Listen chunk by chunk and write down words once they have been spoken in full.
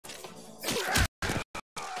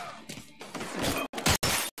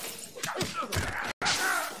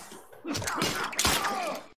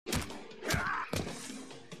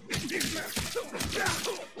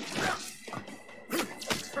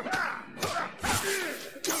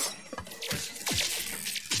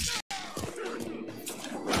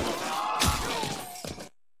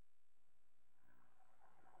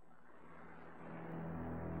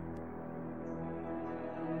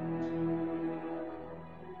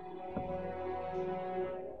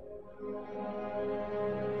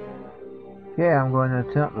Yeah, I'm going to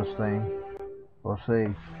attempt this thing. We'll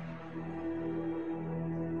see.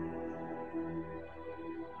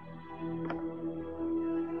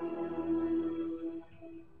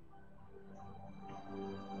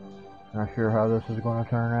 Not sure how this is going to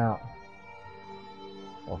turn out.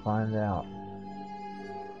 We'll find out.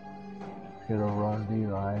 Let's get over on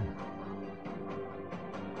D-Live.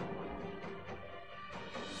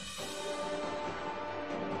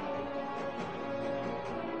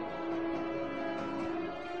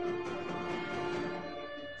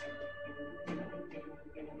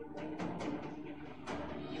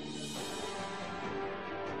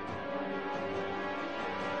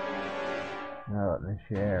 Now let me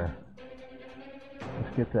share.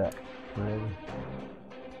 Let's get that ready.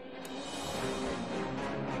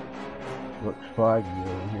 Looks foggy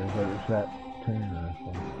over here, but it's that tuner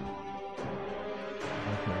thing.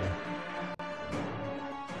 Okay.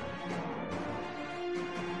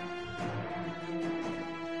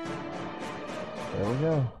 There we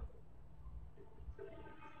go.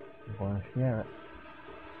 I'm going to share it.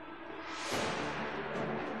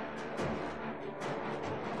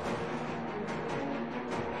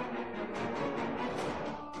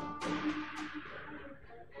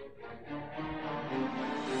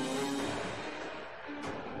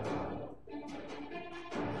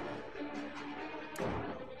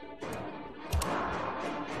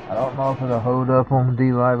 I don't know if it'll hold up on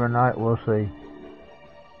D-Live or not, we'll see.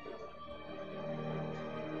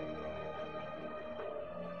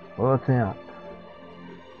 We'll attempt.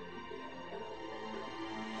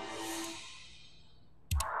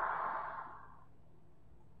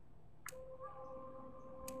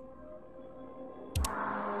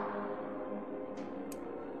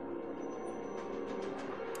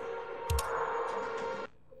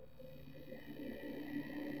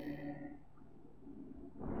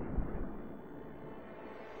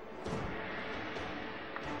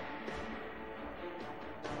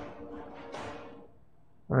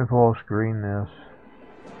 Let me full screen this.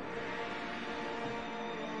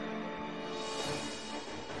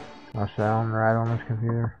 My sound right on this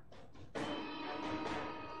computer.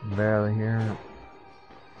 Barely hearing it.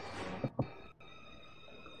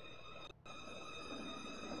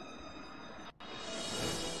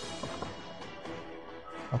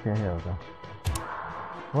 Okay, here we go.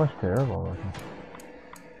 What's terrible looking?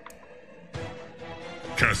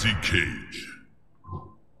 Cassie Cage.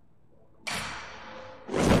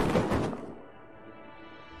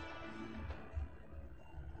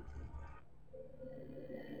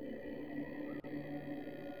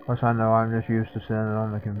 Of course, I know I'm just used to seeing it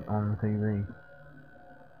on the TV.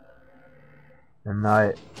 And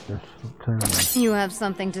night, just tuning. You have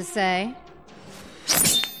something to say?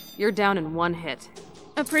 You're down in one hit.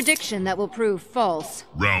 A prediction that will prove false.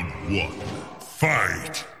 Round 1.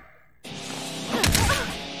 Fight!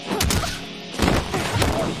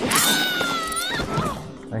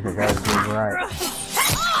 I think I got to do it right.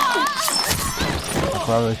 I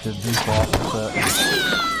probably should default with that.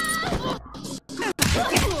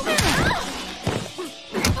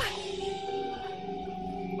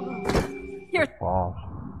 False.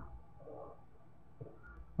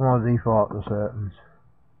 I'm gonna default the settings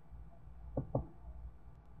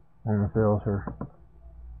on the filter,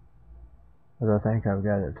 but I think I've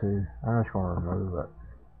got it too. I'm just gonna remove it.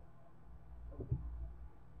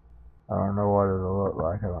 I don't know what it'll look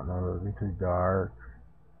like. I don't know if it'll be too dark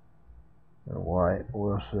or white.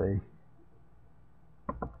 We'll see.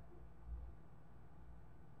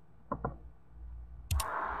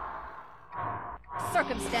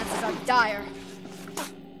 Circumstances are dire.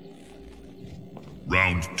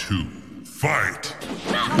 Round 2. Fight!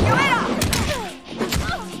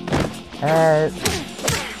 Hey!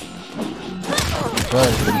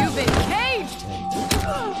 You've been caged!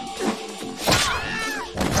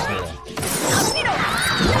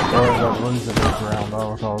 Oh, that losing this round. I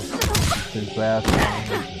was all too fast.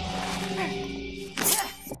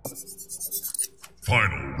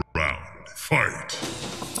 Final round. Fight!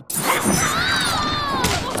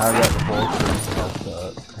 I got the bullshit.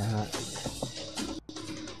 Damn it.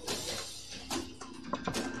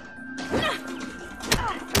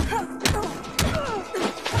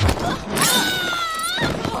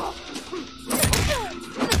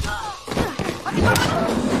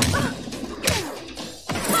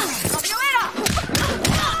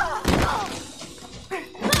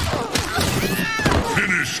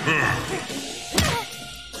 Finish her!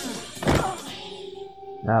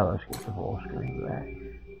 Now let's get the full screen back.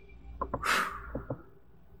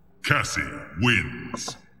 Cassie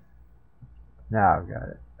wins. Now I've got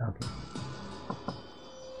it. Okay.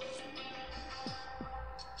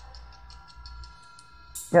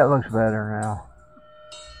 Yeah, it looks better now.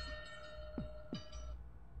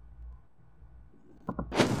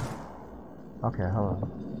 Okay, hold on.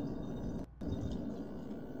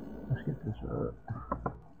 Let's get this up.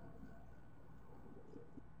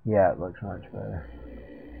 Yeah, it looks much better.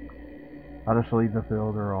 I'll just leave the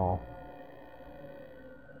filter off.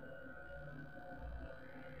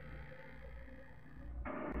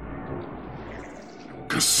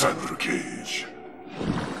 Cassandra Cage.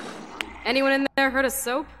 Anyone in there heard of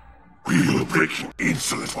soap? We will break you,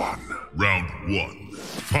 insolent one. Round 1.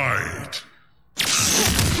 Fight!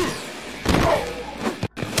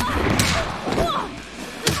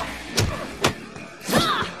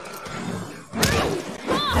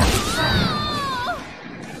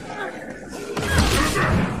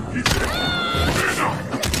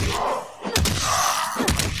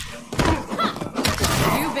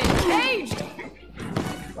 You've been caged!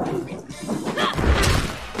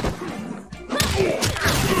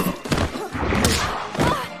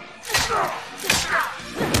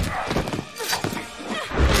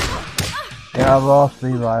 Yeah, I've lost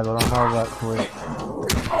Levi, but I'm not that quick.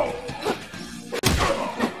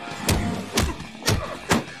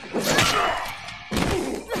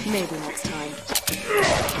 Maybe next time.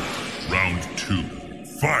 Round 2.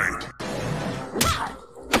 Fight!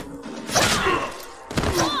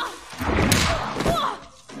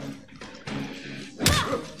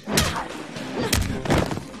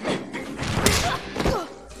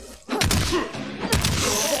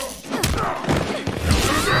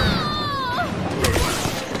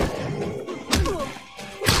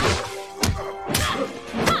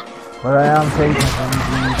 But I am taking some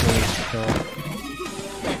easy, so.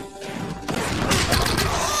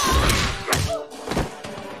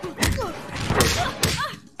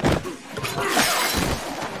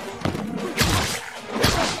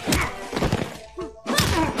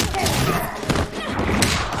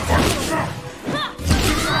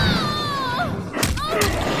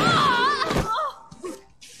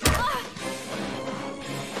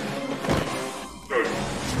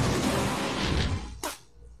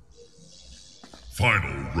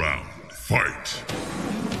 Final round. Fight!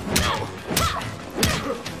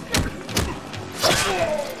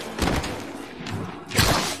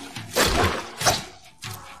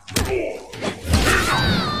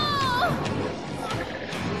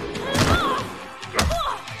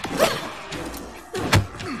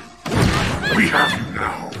 We have you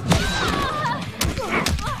now.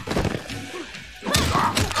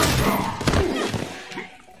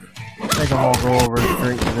 I think I'm gonna go over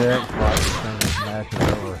straight to the Xbox and this match is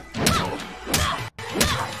over.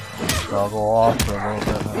 So I'll go off for a little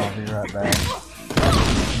bit and then I'll be right back.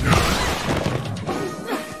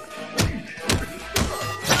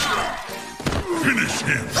 Finish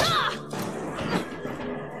him!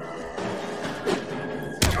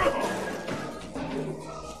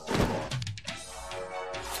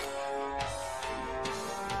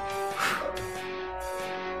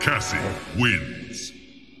 Cassie wins.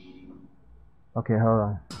 Okay, hold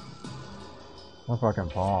on. What if I can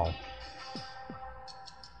fall?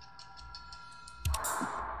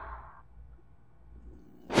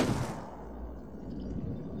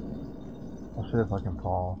 I'll see if I can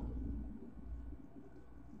fall.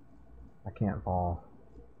 I can't fall.